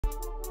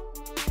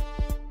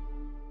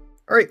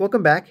All right,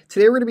 welcome back.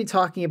 Today we're going to be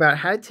talking about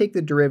how to take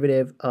the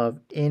derivative of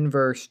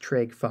inverse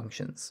trig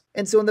functions.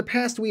 And so in the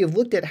past we have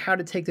looked at how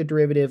to take the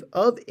derivative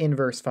of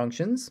inverse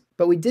functions,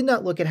 but we did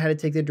not look at how to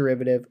take the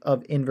derivative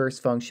of inverse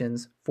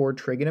functions for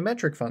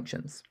trigonometric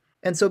functions.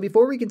 And so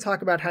before we can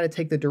talk about how to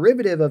take the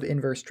derivative of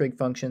inverse trig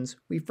functions,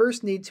 we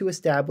first need to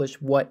establish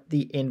what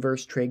the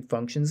inverse trig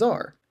functions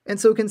are. And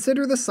so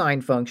consider the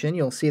sine function.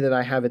 You'll see that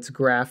I have its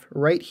graph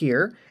right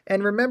here.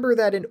 And remember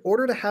that in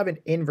order to have an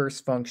inverse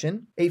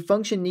function, a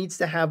function needs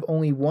to have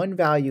only one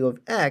value of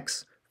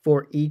x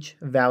for each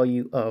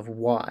value of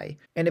y.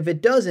 And if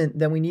it doesn't,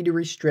 then we need to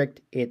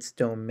restrict its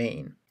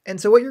domain. And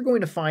so what you're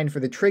going to find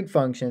for the trig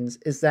functions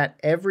is that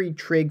every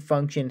trig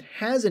function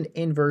has an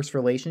inverse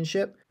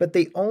relationship, but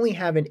they only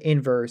have an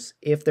inverse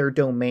if their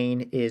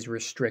domain is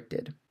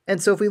restricted.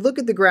 And so if we look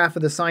at the graph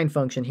of the sine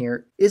function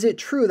here, is it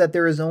true that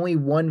there is only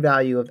one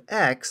value of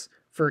x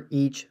for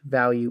each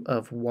value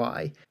of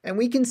y? And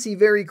we can see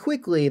very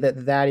quickly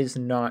that that is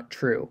not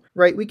true,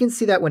 right? We can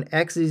see that when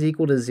x is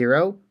equal to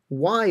 0,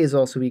 y is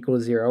also equal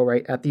to 0,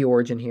 right, at the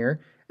origin here.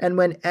 And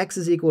when x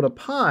is equal to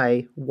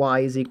pi, y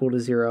is equal to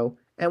 0.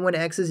 And when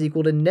x is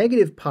equal to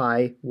negative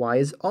pi, y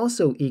is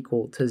also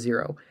equal to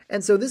 0.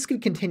 And so this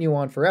could continue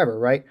on forever,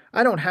 right?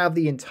 I don't have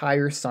the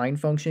entire sine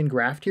function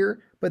graphed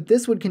here, but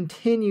this would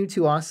continue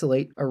to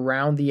oscillate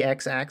around the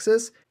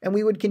x-axis, and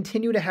we would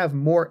continue to have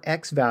more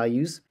x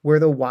values where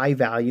the y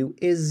value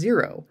is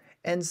 0.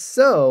 And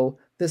so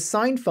the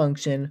sine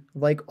function,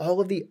 like all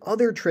of the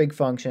other trig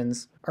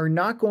functions, are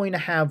not going to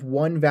have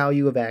one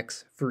value of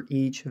x for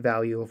each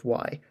value of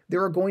y.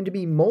 There are going to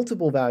be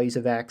multiple values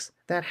of x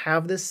that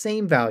have the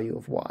same value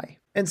of y.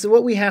 And so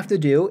what we have to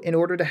do in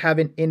order to have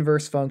an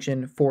inverse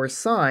function for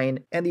sine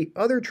and the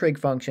other trig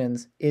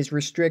functions is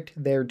restrict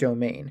their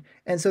domain.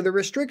 And so the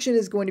restriction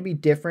is going to be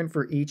different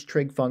for each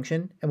trig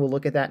function, and we'll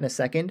look at that in a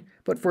second.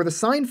 But for the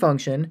sine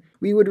function,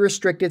 we would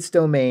restrict its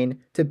domain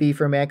to be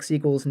from x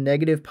equals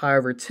negative pi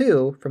over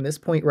 2, from this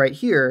point right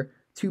here,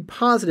 to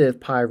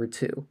positive pi over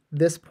 2,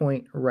 this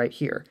point right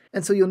here.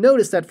 And so you'll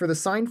notice that for the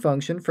sine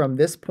function from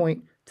this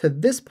point to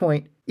this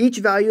point, each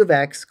value of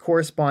x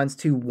corresponds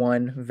to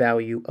one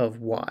value of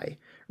y,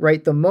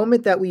 right? The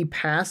moment that we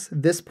pass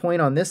this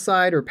point on this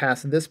side or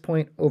pass this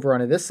point over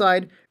onto this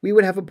side, we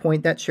would have a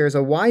point that shares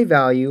a y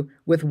value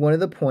with one of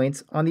the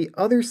points on the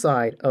other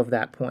side of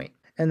that point.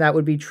 And that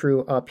would be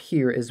true up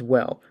here as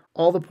well.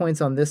 All the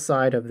points on this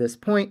side of this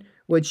point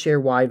would share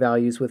y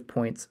values with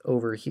points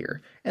over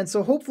here. And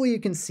so hopefully you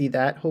can see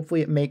that.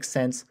 Hopefully it makes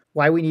sense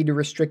why we need to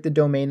restrict the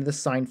domain of the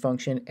sine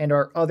function and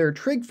our other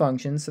trig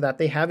functions so that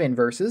they have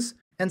inverses.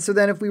 And so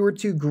then if we were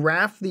to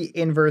graph the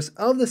inverse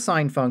of the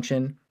sine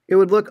function, it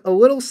would look a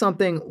little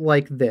something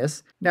like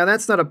this. Now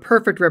that's not a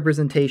perfect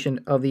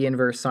representation of the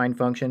inverse sine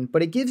function,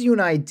 but it gives you an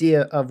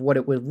idea of what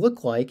it would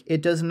look like.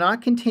 It does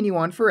not continue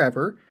on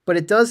forever, but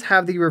it does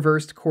have the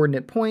reversed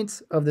coordinate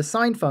points of the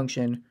sine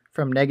function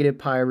from negative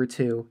pi over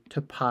 2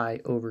 to pi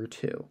over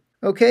 2.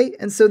 Okay,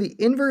 and so the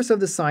inverse of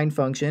the sine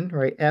function,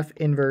 right, f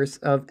inverse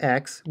of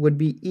x, would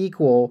be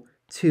equal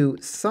to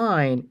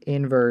sine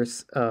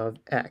inverse of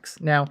x.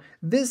 Now,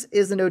 this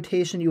is a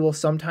notation you will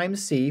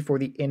sometimes see for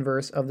the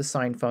inverse of the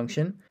sine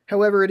function.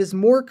 However, it is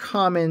more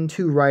common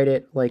to write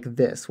it like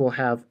this. We'll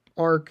have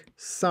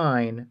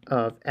arcsine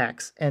of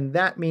x, and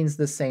that means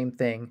the same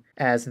thing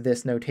as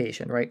this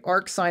notation, right?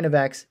 Arcsine of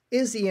x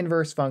is the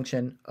inverse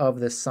function of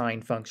the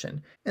sine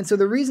function. And so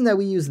the reason that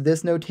we use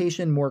this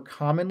notation more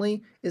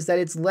commonly is that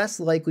it's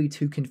less likely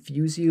to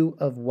confuse you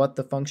of what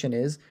the function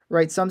is,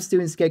 right? Some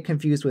students get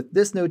confused with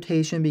this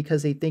notation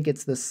because they think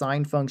it's the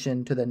sine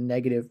function to the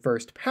negative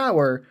first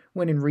power,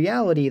 when in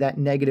reality that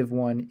negative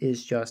one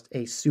is just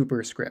a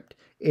superscript.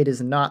 It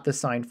is not the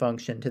sine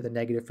function to the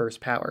negative first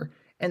power.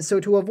 And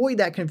so to avoid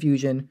that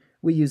confusion,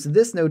 we use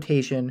this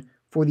notation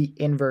for the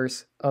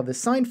inverse of the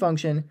sine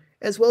function,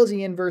 as well as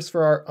the inverse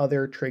for our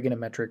other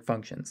trigonometric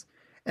functions.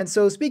 And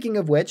so speaking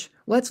of which,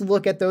 let's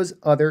look at those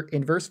other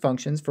inverse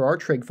functions for our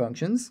trig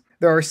functions.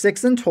 There are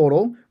 6 in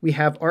total. We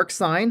have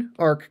arcsine,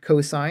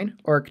 arccosine,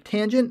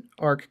 arctangent,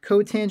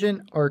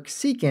 arccotangent,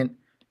 arcsecant,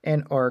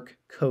 and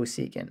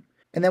arccosecant.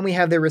 And then we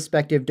have their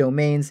respective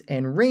domains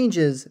and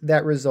ranges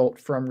that result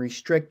from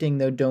restricting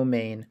the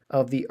domain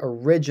of the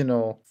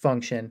original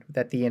function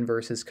that the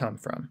inverses come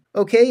from.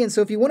 Okay, and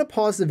so if you want to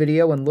pause the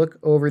video and look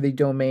over the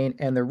domain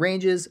and the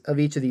ranges of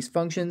each of these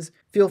functions,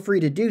 feel free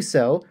to do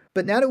so.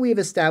 But now that we have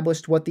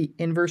established what the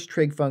inverse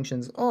trig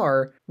functions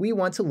are, we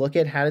want to look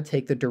at how to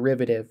take the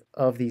derivative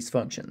of these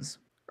functions.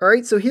 All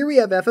right, so here we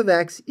have f of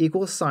x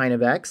equals sine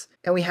of x,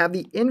 and we have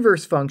the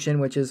inverse function,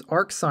 which is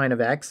arcsine of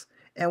x.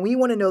 And we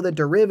want to know the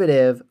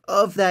derivative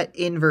of that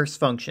inverse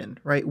function,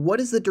 right?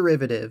 What is the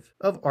derivative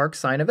of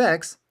arcsine of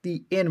x,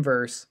 the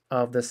inverse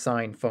of the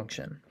sine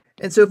function?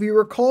 And so if you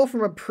recall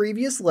from a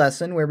previous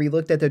lesson where we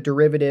looked at the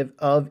derivative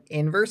of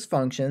inverse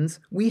functions,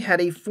 we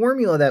had a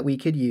formula that we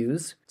could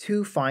use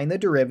to find the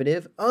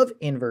derivative of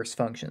inverse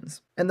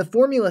functions. And the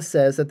formula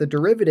says that the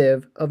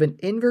derivative of an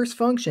inverse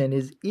function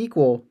is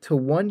equal to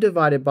 1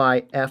 divided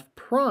by f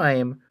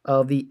prime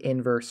of the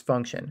inverse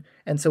function.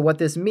 And so what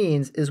this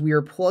means is we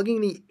are plugging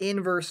the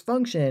inverse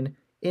function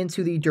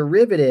into the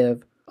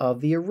derivative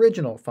of the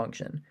original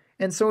function.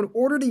 And so in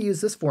order to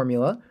use this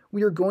formula,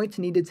 we are going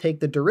to need to take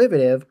the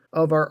derivative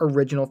of our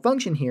original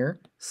function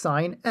here,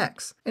 sine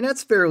x. And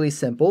that's fairly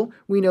simple.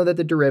 We know that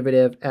the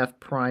derivative f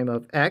prime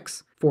of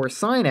x for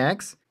sine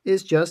x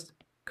is just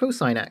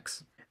cosine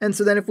x. And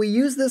so then if we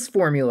use this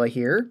formula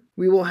here,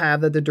 we will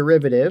have that the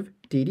derivative,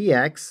 d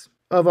dx,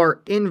 of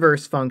our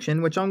inverse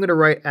function, which I'm going to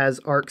write as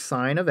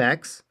arcsine of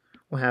x,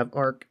 we'll have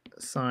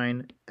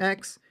arcsine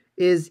x,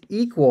 is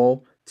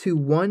equal to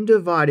 1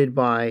 divided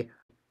by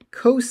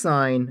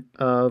cosine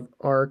of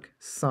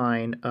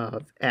arcsine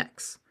of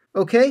x.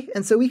 Okay,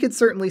 and so we could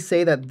certainly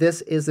say that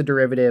this is the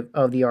derivative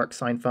of the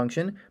arcsine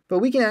function, but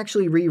we can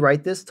actually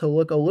rewrite this to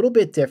look a little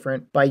bit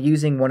different by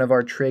using one of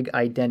our trig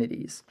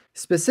identities.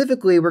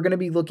 Specifically, we're going to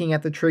be looking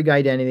at the trig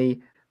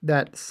identity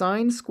that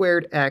sine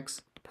squared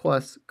x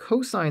plus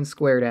cosine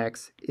squared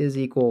x is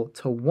equal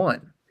to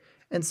 1.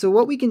 And so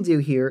what we can do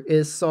here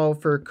is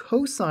solve for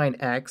cosine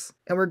x,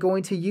 and we're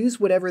going to use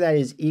whatever that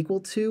is equal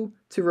to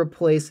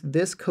replace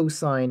this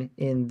cosine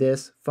in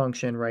this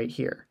function right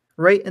here.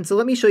 Right, and so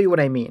let me show you what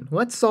I mean.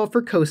 Let's solve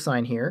for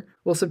cosine here.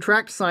 We'll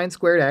subtract sine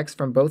squared x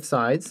from both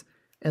sides,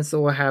 and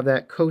so we'll have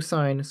that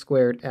cosine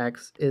squared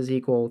x is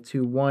equal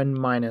to 1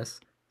 minus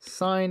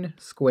sine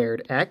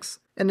squared x.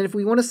 And then if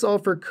we want to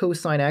solve for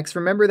cosine x,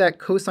 remember that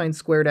cosine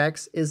squared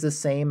x is the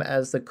same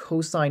as the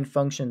cosine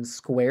function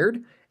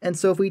squared. And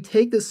so if we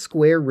take the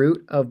square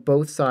root of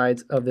both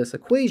sides of this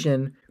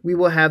equation, we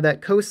will have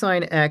that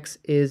cosine x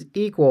is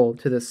equal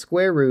to the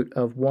square root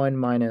of 1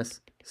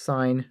 minus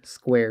sine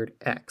squared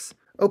x.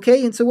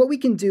 Okay, and so what we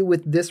can do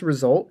with this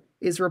result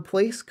is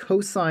replace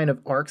cosine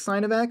of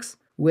arcsine of x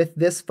with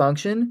this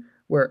function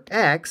where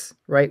x,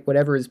 right,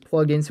 whatever is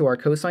plugged into our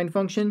cosine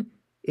function,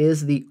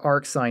 is the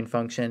arcsine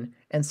function.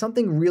 And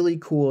something really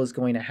cool is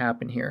going to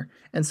happen here.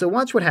 And so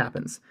watch what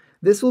happens.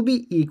 This will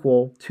be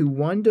equal to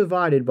 1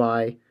 divided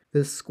by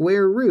the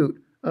square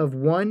root of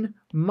 1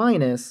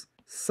 minus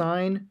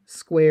sine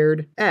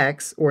squared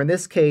x, or in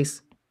this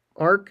case,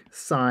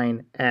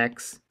 arcsine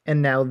x.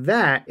 And now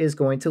that is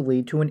going to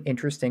lead to an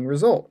interesting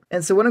result.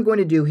 And so what I'm going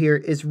to do here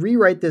is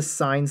rewrite this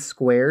sine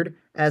squared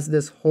as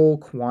this whole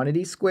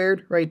quantity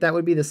squared, right? That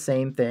would be the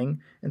same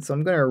thing. And so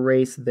I'm going to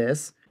erase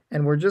this,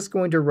 and we're just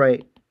going to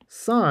write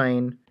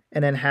sine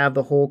and then have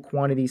the whole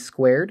quantity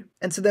squared.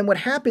 And so then what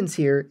happens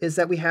here is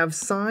that we have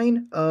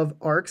sine of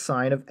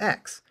arcsine of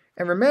x.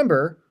 And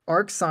remember,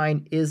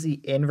 arcsine is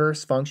the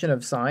inverse function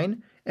of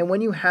sine. And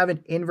when you have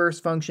an inverse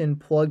function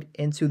plugged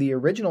into the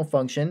original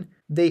function,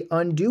 they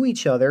undo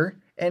each other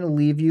and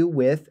leave you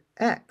with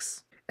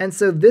x. And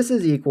so this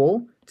is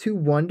equal to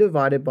 1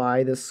 divided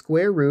by the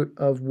square root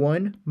of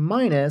 1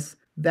 minus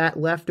that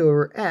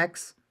leftover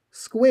x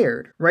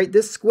squared, right?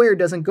 This square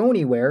doesn't go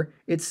anywhere.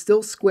 It's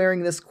still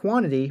squaring this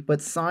quantity, but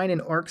sine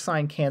and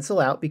arcsine cancel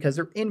out because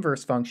they're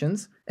inverse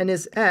functions. And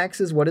this x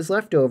is what is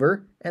left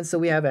over. And so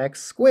we have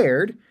x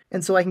squared.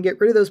 And so I can get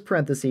rid of those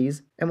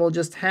parentheses and we'll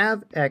just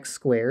have x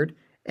squared.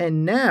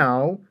 And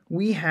now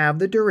we have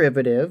the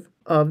derivative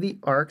of the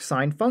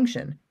arcsine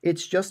function.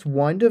 It's just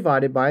 1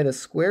 divided by the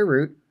square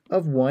root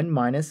of 1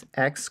 minus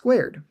x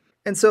squared.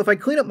 And so if I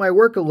clean up my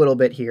work a little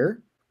bit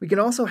here, we can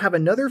also have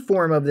another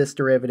form of this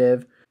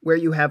derivative where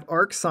you have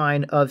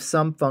arcsine of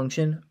some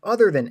function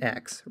other than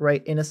x,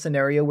 right? In a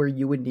scenario where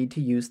you would need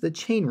to use the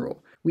chain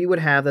rule. We would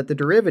have that the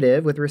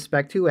derivative with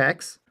respect to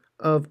x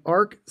of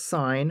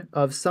arcsine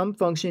of some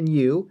function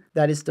u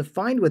that is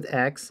defined with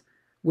x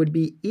would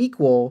be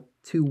equal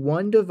to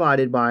 1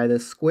 divided by the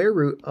square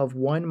root of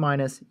 1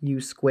 minus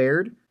u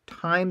squared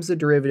times the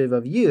derivative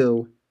of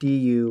u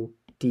du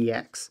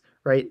dx,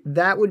 right?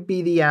 That would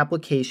be the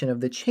application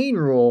of the chain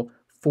rule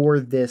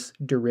for this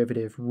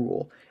derivative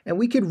rule. And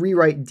we could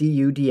rewrite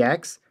du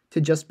dx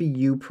to just be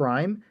u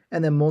prime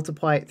and then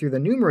multiply it through the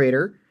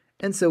numerator.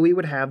 And so we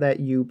would have that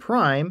u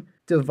prime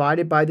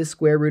divided by the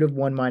square root of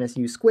 1 minus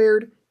u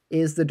squared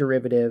is the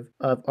derivative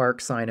of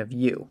arcsine of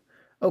u.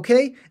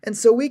 Okay, and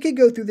so we could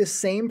go through the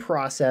same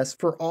process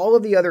for all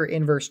of the other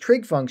inverse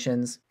trig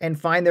functions and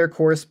find their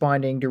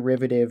corresponding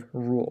derivative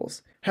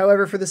rules.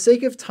 However, for the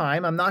sake of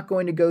time, I'm not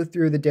going to go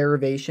through the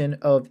derivation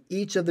of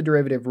each of the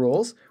derivative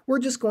rules. We're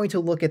just going to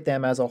look at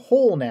them as a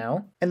whole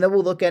now, and then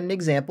we'll look at an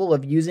example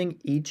of using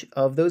each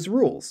of those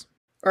rules.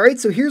 All right,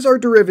 so here's our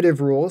derivative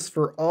rules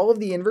for all of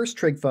the inverse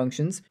trig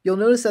functions. You'll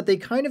notice that they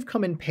kind of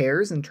come in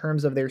pairs in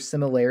terms of their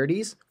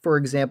similarities. For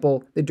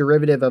example, the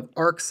derivative of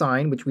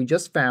arcsine, which we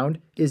just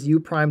found, is u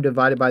prime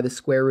divided by the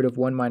square root of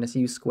 1 minus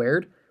u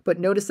squared. But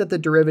notice that the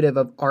derivative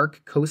of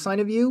arccosine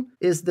of u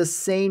is the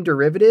same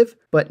derivative,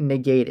 but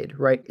negated,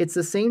 right? It's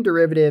the same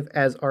derivative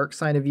as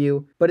arcsine of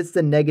u, but it's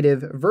the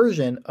negative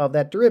version of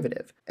that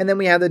derivative. And then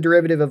we have the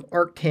derivative of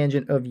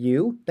arctangent of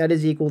u, that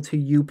is equal to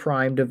u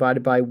prime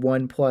divided by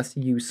 1 plus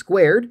u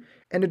squared.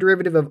 And the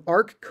derivative of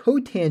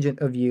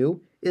arccotangent of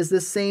u is the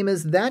same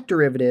as that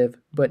derivative,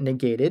 but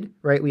negated,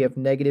 right? We have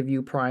negative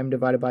u prime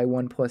divided by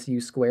 1 plus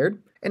u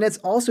squared. And it's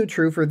also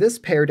true for this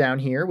pair down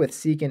here with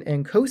secant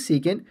and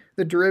cosecant.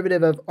 The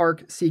derivative of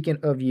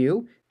arcsecant of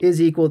u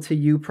is equal to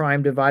u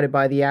prime divided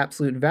by the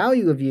absolute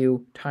value of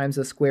u times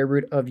the square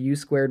root of u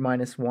squared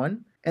minus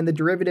 1. And the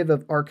derivative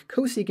of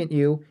arccosecant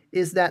u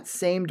is that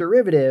same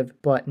derivative,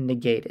 but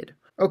negated.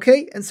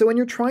 Okay, and so when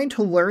you're trying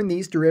to learn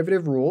these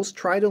derivative rules,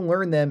 try to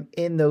learn them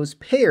in those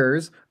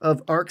pairs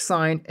of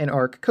arcsine and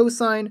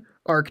arccosine,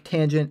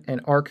 arctangent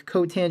and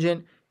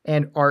arccotangent,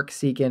 and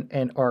arcsecant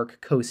and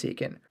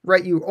arccosecant.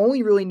 Right, you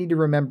only really need to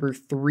remember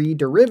 3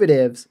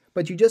 derivatives,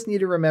 but you just need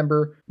to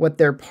remember what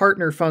their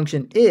partner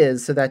function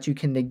is so that you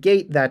can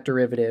negate that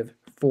derivative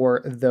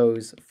for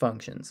those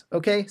functions.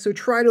 Okay, so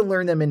try to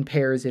learn them in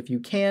pairs if you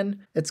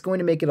can. It's going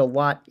to make it a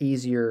lot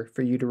easier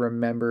for you to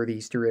remember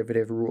these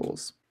derivative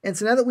rules. And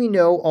so now that we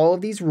know all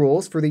of these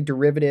rules for the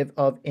derivative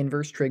of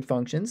inverse trig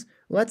functions,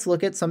 let's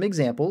look at some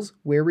examples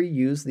where we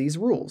use these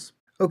rules.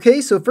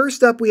 Okay, so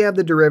first up we have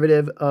the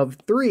derivative of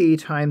 3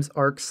 times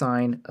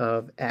arcsine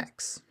of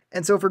x.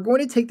 And so if we're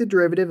going to take the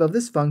derivative of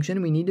this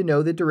function, we need to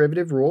know the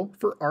derivative rule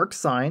for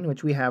arcsine,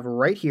 which we have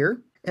right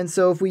here. And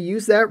so if we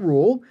use that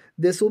rule,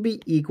 this will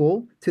be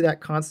equal to that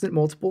constant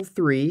multiple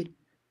 3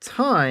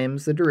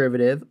 times the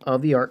derivative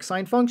of the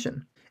arcsine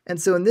function. And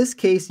so in this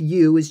case,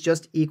 u is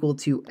just equal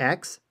to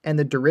x, and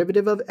the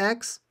derivative of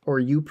x, or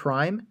u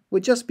prime,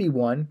 would just be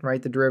 1,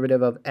 right? The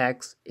derivative of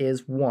x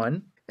is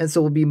 1. And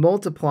so we'll be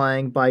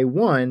multiplying by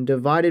 1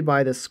 divided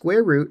by the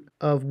square root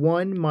of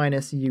 1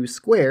 minus u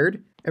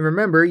squared. And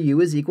remember,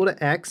 u is equal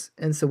to x,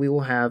 and so we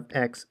will have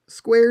x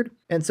squared.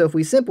 And so if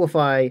we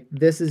simplify,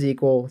 this is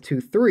equal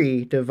to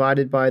 3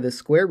 divided by the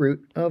square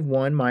root of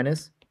 1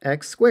 minus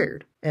x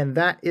squared. And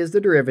that is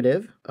the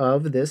derivative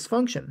of this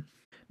function.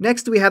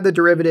 Next, we have the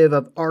derivative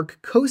of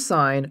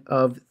arccosine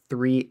of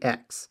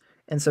 3x.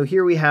 And so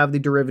here we have the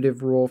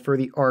derivative rule for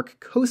the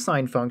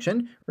arccosine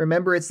function.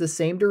 Remember, it's the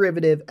same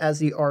derivative as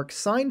the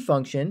arcsine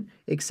function,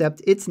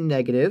 except it's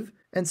negative.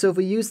 And so if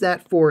we use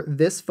that for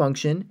this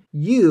function,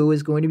 u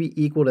is going to be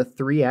equal to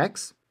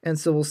 3x. And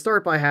so we'll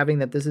start by having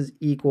that this is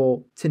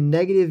equal to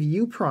negative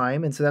u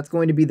prime. And so that's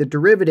going to be the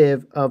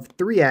derivative of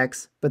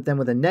 3x, but then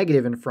with a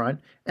negative in front.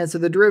 And so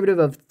the derivative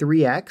of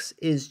 3x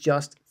is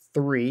just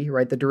 3,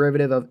 right? The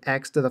derivative of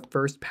x to the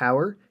first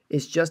power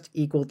is just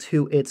equal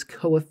to its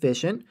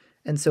coefficient.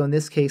 And so in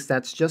this case,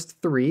 that's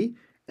just 3.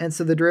 And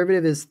so the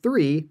derivative is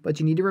 3, but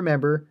you need to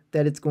remember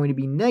that it's going to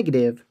be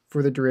negative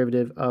for the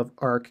derivative of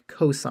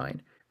arccosine.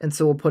 And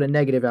so we'll put a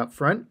negative out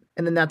front,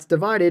 and then that's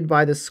divided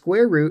by the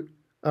square root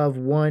of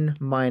 1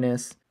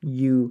 minus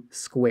u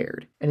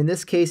squared. And in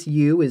this case,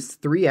 u is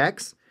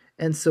 3x,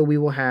 and so we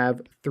will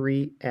have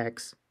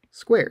 3x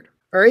squared.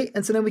 All right,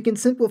 and so then we can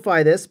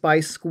simplify this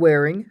by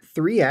squaring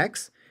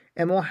 3x,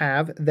 and we'll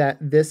have that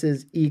this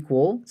is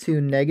equal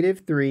to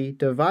negative 3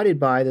 divided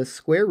by the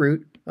square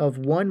root of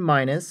 1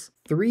 minus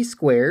 3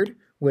 squared,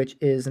 which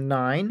is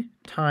 9,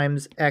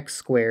 times x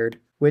squared,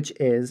 which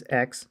is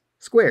x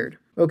squared.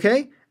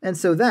 Okay, and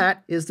so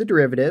that is the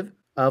derivative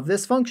of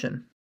this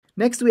function.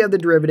 Next, we have the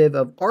derivative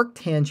of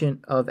arctangent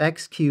of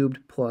x cubed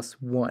plus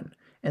 1.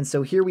 And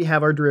so here we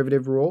have our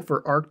derivative rule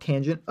for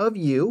arctangent of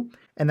u,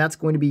 and that's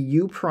going to be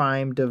u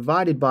prime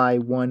divided by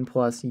 1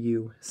 plus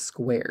u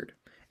squared.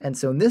 And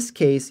so in this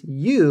case,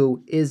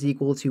 u is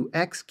equal to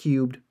x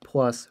cubed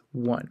plus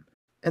 1.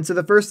 And so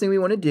the first thing we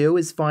want to do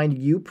is find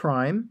u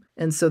prime,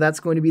 and so that's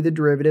going to be the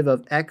derivative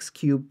of x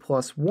cubed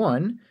plus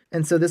 1.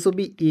 And so this will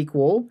be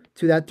equal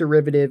to that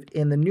derivative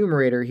in the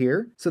numerator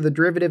here. So the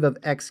derivative of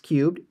x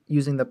cubed,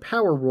 using the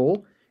power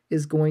rule,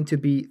 is going to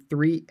be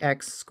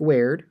 3x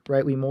squared,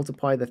 right? We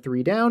multiply the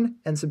 3 down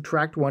and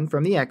subtract 1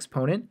 from the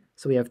exponent.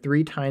 So we have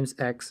 3 times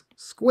x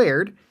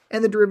squared,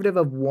 and the derivative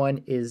of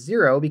 1 is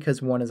 0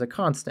 because 1 is a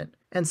constant.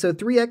 And so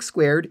 3x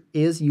squared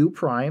is u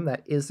prime,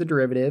 that is the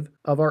derivative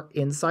of our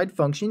inside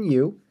function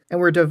u, and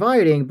we're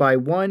dividing by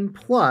 1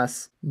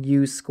 plus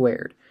u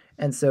squared.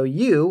 And so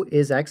u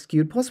is x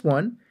cubed plus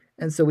 1,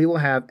 and so we will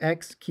have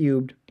x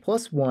cubed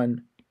plus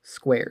 1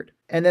 squared.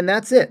 And then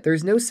that's it.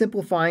 There's no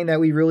simplifying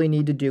that we really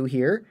need to do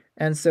here,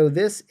 and so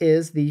this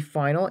is the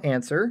final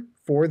answer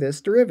for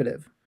this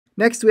derivative.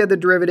 Next, we have the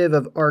derivative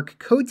of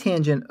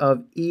arccotangent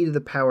of e to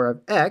the power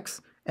of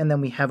x, and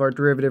then we have our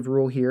derivative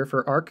rule here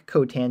for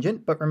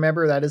arccotangent, but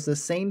remember that is the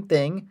same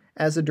thing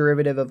as the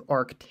derivative of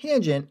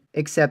arctangent,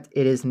 except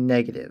it is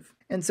negative.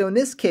 And so in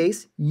this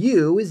case,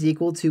 u is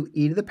equal to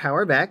e to the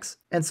power of x,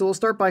 and so we'll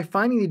start by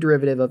finding the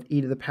derivative of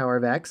e to the power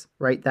of x,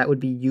 right? That would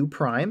be u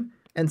prime,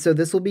 and so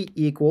this will be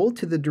equal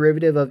to the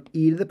derivative of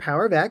e to the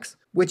power of x,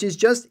 which is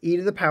just e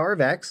to the power of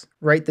x,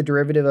 right? The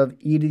derivative of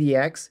e to the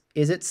x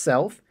is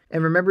itself,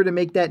 and remember to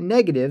make that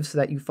negative so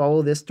that you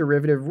follow this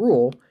derivative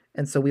rule.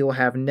 And so we will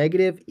have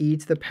negative e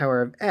to the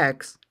power of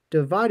x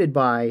divided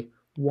by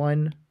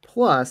 1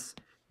 plus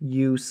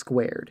u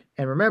squared.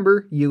 And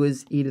remember, u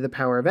is e to the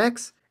power of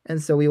x,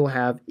 and so we will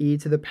have e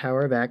to the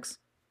power of x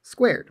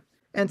squared.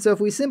 And so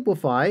if we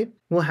simplify,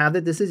 we'll have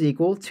that this is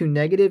equal to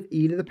negative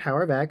e to the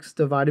power of x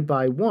divided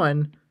by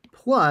 1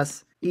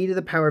 plus e to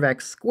the power of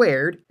x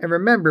squared. And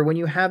remember, when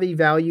you have a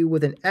value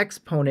with an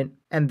exponent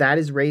and that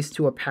is raised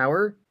to a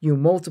power, you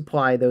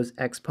multiply those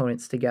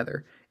exponents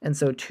together. And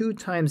so 2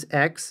 times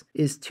x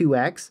is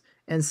 2x,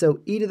 and so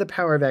e to the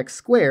power of x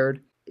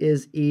squared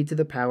is e to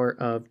the power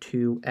of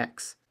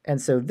 2x.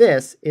 And so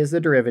this is the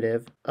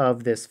derivative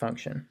of this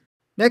function.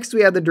 Next,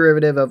 we have the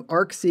derivative of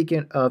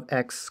arcsecant of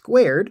x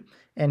squared,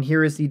 and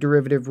here is the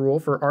derivative rule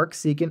for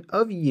arcsecant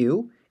of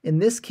u. In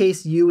this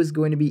case, u is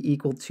going to be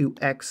equal to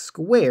x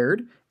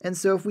squared, and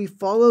so if we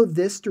follow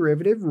this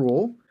derivative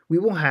rule, we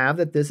will have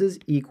that this is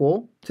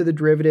equal to the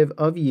derivative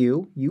of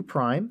u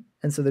prime,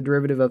 and so the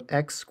derivative of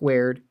x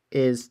squared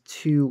is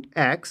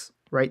 2x,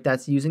 right?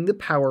 That's using the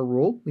power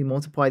rule. We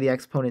multiply the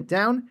exponent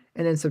down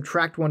and then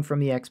subtract 1 from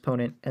the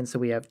exponent, and so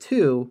we have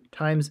 2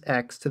 times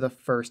x to the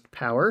first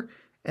power,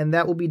 and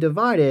that will be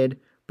divided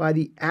by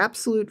the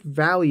absolute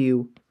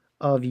value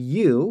of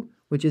u,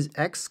 which is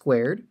x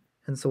squared,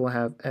 and so we'll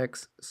have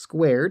x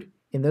squared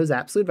in those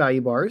absolute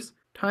value bars,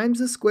 times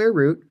the square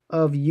root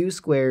of u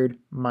squared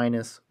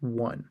minus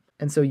 1.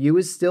 And so u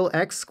is still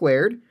x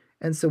squared,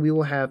 and so we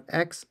will have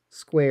x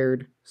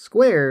squared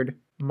squared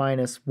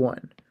minus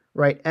 1,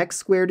 right? X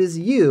squared is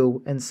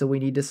u, and so we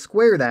need to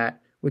square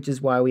that, which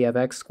is why we have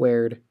x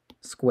squared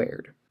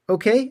squared.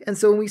 Okay, and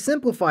so when we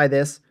simplify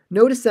this,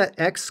 notice that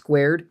x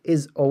squared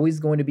is always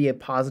going to be a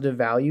positive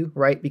value,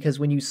 right? Because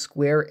when you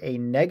square a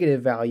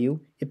negative value,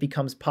 it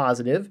becomes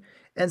positive.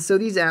 And so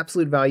these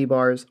absolute value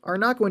bars are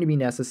not going to be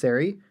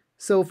necessary.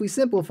 So if we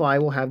simplify,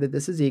 we'll have that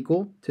this is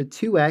equal to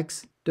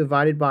 2x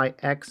divided by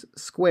x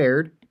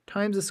squared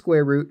times the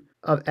square root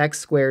of x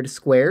squared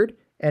squared.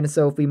 And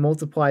so if we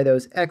multiply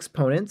those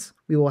exponents,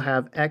 we will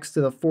have x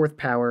to the 4th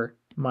power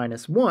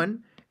minus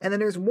 1. And then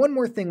there's one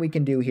more thing we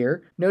can do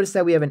here. Notice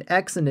that we have an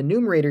x in the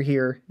numerator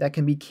here that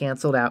can be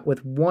canceled out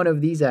with one of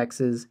these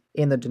x's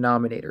in the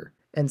denominator.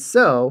 And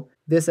so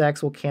this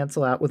x will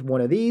cancel out with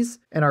one of these,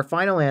 and our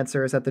final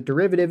answer is that the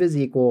derivative is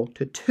equal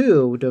to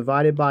 2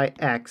 divided by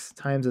x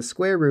times the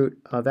square root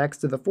of x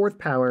to the 4th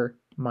power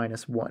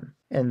minus 1.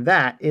 And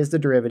that is the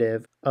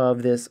derivative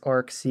of this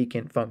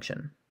arcsecant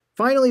function.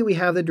 Finally, we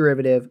have the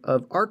derivative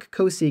of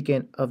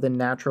arccosecant of the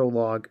natural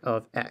log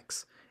of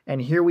x.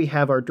 And here we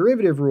have our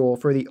derivative rule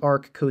for the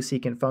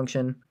arccosecant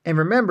function. And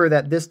remember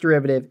that this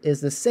derivative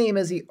is the same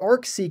as the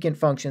arcsecant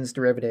function's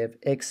derivative,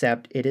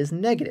 except it is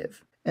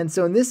negative. And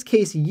so in this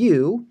case,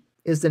 u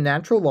is the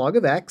natural log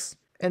of x.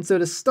 And so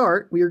to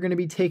start, we are going to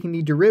be taking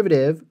the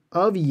derivative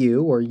of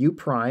u, or u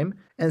prime.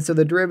 And so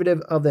the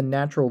derivative of the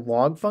natural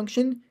log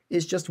function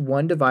is just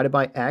 1 divided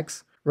by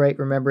x, right?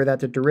 Remember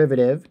that the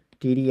derivative,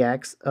 d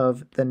dx,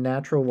 of the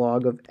natural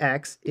log of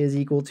x is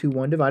equal to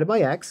 1 divided by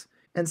x.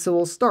 And so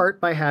we'll start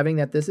by having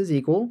that this is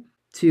equal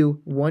to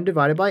 1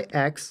 divided by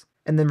x,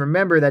 and then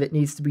remember that it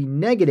needs to be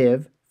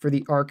negative for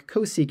the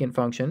arccosecant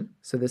function,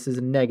 so this is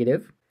a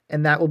negative,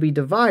 and that will be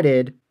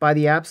divided by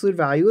the absolute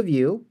value of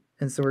u,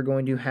 and so we're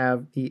going to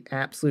have the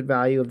absolute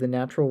value of the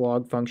natural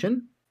log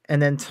function,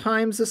 and then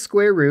times the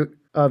square root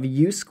of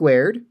u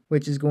squared,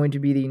 which is going to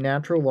be the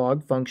natural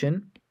log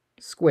function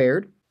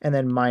squared, and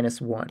then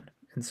minus 1,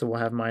 and so we'll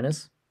have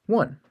minus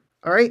 1.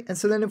 All right, and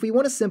so then if we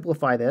want to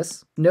simplify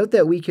this, note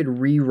that we could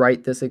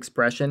rewrite this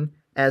expression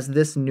as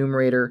this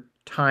numerator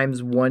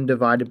times 1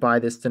 divided by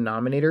this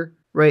denominator,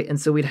 right? And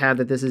so we'd have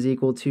that this is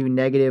equal to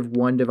negative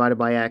 1 divided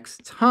by x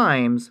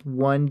times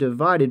 1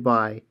 divided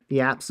by the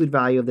absolute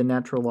value of the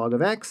natural log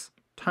of x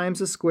times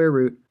the square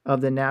root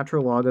of the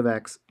natural log of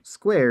x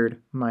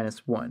squared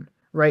minus 1,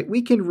 right?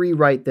 We can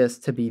rewrite this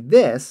to be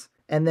this,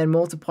 and then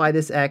multiply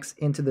this x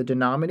into the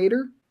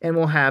denominator, and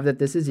we'll have that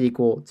this is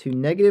equal to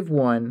negative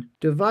 1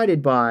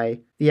 divided by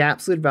the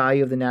absolute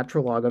value of the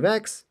natural log of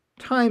x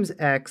times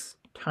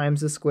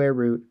the square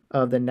root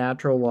of the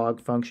natural log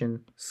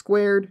function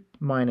squared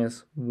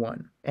minus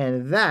 1.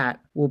 And that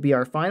will be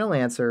our final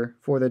answer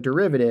for the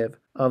derivative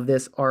of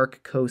this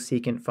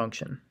arccosecant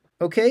function.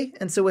 Okay,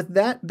 and so with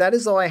that, that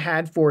is all I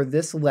had for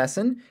this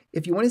lesson.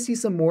 If you want to see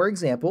some more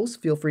examples,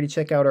 feel free to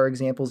check out our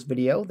examples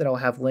video that I'll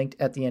have linked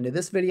at the end of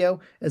this video,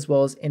 as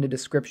well as in the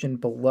description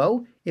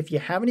below. If you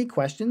have any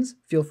questions,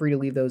 feel free to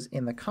leave those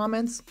in the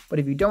comments. But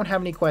if you don't have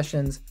any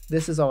questions,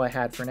 this is all I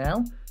had for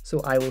now,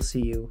 so I will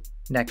see you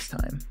next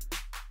time.